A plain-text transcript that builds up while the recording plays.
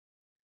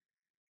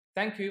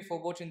Thank you for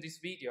watching this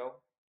video.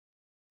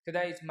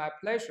 Today it's my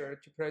pleasure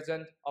to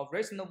present a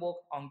recent work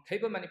on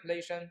cable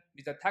manipulation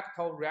with a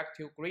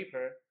tactile-reactive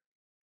gripper.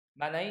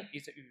 My name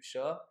is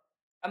Yu.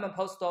 I'm a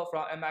postdoc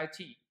from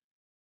MIT.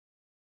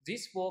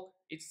 This work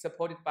is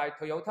supported by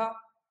Toyota,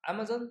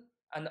 Amazon,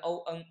 and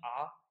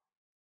ONR.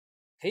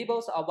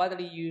 Cables are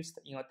widely used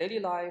in a daily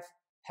life,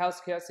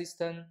 healthcare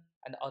system,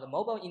 and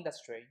automobile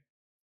industry.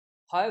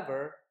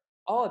 However,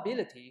 our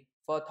ability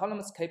for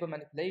autonomous cable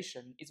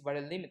manipulation is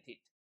very limited.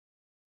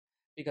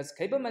 Because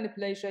cable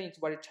manipulation is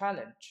very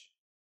challenging.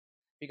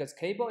 Because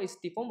cable is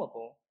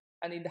deformable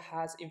and it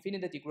has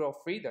infinite degree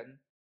of freedom,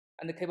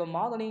 and the cable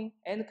modeling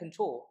and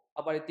control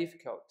are very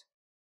difficult.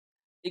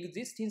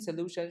 Existing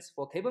solutions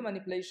for cable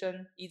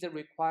manipulation either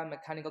require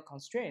mechanical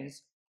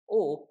constraints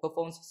or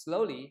perform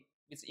slowly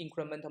with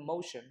incremental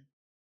motion.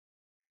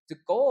 The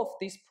goal of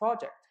this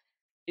project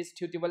is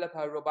to develop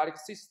a robotic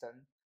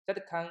system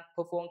that can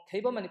perform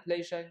cable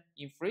manipulation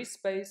in free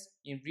space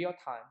in real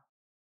time.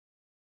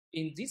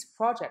 In this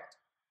project,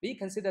 we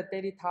consider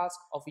daily task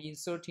of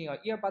inserting an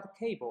earbud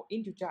cable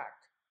into jack,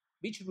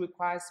 which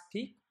requires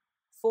pick,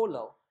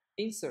 follow,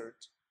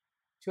 insert.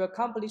 To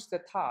accomplish the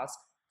task,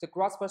 the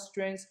grasp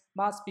strength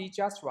must be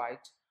just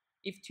right.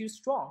 If too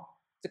strong,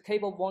 the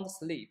cable won't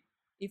slip.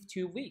 If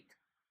too weak,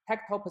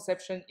 tactile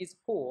perception is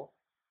poor.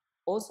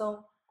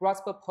 Also,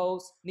 grasp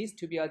pose needs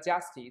to be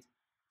adjusted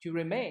to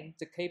remain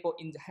the cable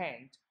in the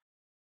hand.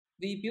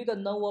 We built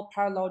a novel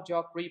parallel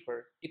jaw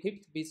gripper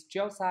equipped with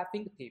GelSight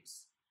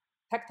fingertips.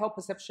 Tactile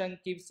perception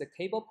gives the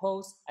cable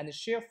pose and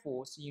shear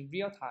force in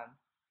real time.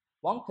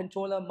 One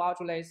controller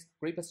modulates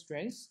gripper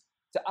strength,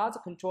 the other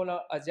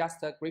controller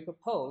adjusts the gripper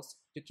pose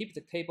to keep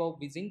the cable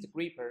within the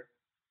gripper.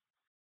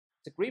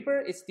 The gripper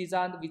is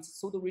designed with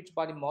pseudo-rigid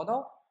body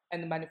model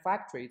and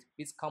manufactured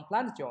with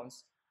compliant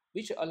joints,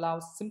 which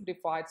allows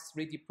simplified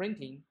 3D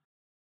printing.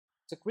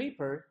 The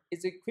gripper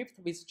is equipped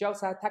with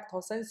GelSight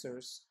tactile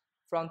sensors.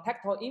 From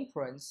tactile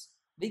imprints,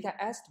 we can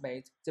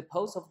estimate the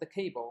pose of the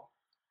cable.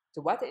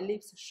 The white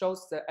ellipse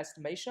shows the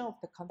estimation of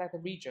the contact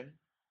region.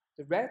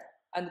 The red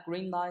and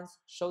green lines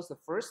shows the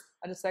first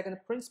and second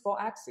principal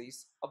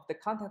axis of the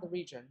contact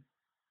region.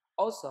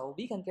 Also,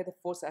 we can get a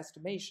force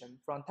estimation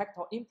from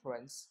tactile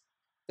imprints.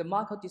 The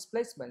marker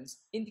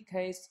displacements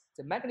indicates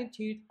the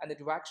magnitude and the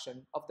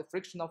direction of the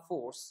frictional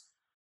force.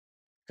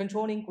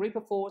 Controlling gripper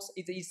force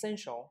is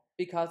essential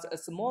because a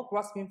small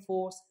grasping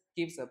force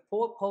gives a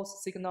poor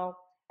pulse signal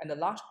and a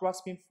large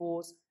grasping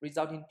force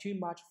results in too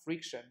much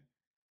friction.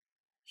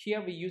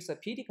 Here we use a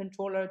PD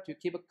controller to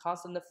keep a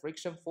constant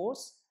friction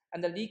force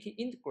and a leaky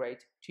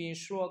integrator to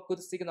ensure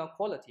good signal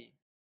quality.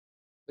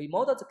 We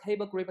model the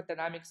cable gripper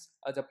dynamics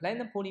as a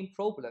planar pulling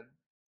problem.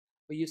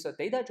 We use a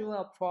data-driven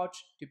approach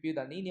to build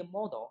a linear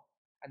model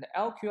and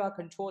an LQR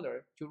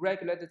controller to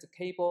regulate the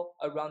cable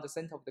around the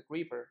center of the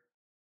gripper.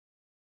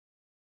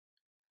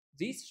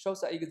 This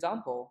shows an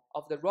example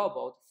of the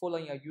robot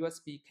following a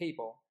USB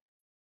cable.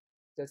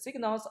 The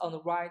signals on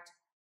the right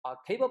are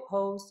cable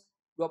pose,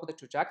 robot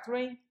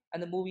trajectory,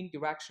 and moving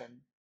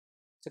direction.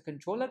 The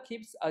controller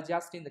keeps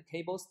adjusting the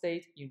cable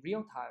state in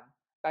real time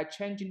by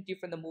changing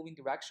different moving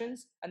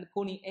directions and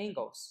pulling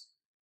angles.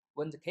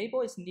 When the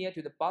cable is near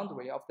to the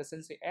boundary of the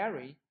sensing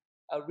area,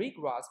 a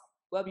regrasp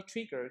will be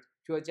triggered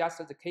to adjust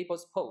the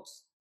cable's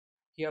pose.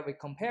 Here we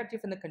compare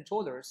different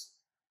controllers.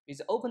 With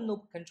the open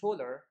loop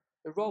controller,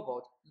 the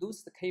robot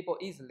loses the cable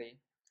easily.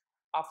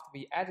 After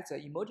we add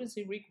the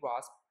emergency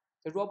regrasp,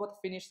 the robot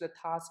finishes the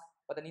task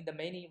but needs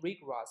many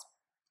regrasps.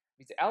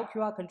 With the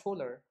LQR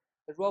controller,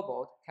 the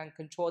robot can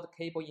control the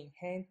cable in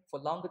hand for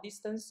longer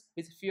distance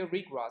with fewer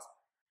regrasps.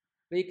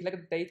 We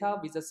collect data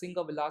with a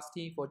single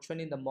velocity for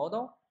training the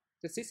model.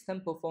 The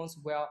system performs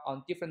well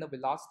on different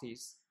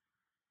velocities.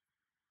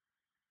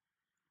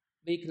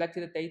 We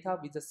collected data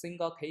with a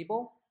single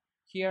cable.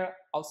 Here,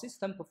 our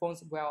system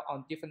performs well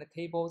on different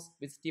cables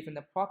with different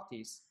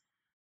properties.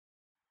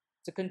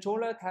 The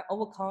controller can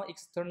overcome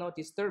external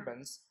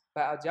disturbance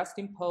by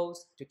adjusting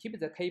pose to keep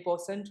the cable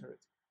centered.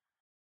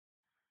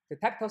 The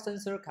tactile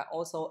sensor can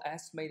also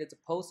estimate the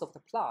pose of the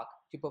plug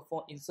to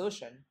perform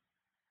insertion.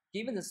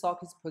 Given the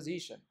socket's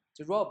position,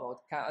 the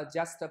robot can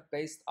adjust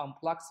based on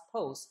plug's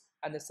pose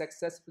and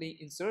successfully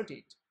insert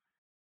it.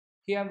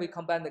 Here we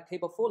combine the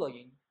cable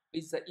following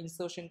with the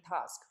insertion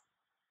task.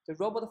 The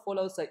robot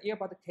follows the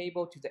earbud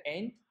cable to the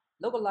end,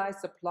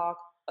 localizes the plug,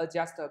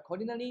 adjusts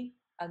accordingly,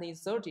 and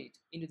insert it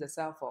into the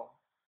cell phone.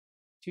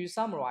 To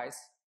summarize,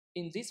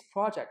 in this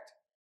project,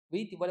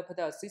 we developed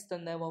a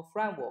system-level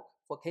framework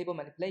for cable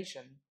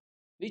manipulation,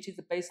 which is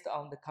based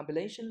on the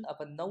combination of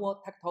a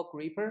novel tactile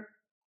gripper,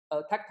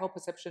 a tactile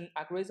perception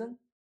algorithm,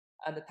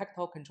 and the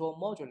tactile control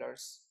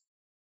modulars.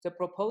 The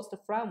proposed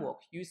framework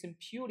using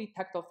purely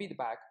tactile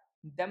feedback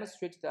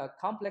demonstrates the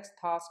complex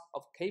task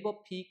of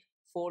cable pick,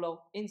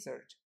 follow,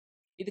 insert.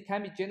 It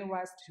can be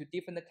generalized to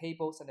different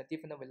cables and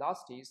different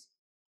velocities,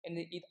 and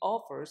it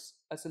offers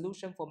a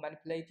solution for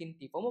manipulating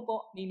deformable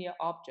linear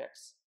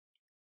objects.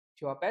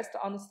 To our best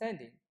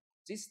understanding,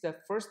 this is the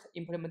first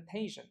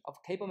implementation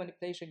of cable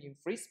manipulation in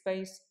free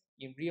space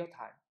in real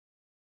time.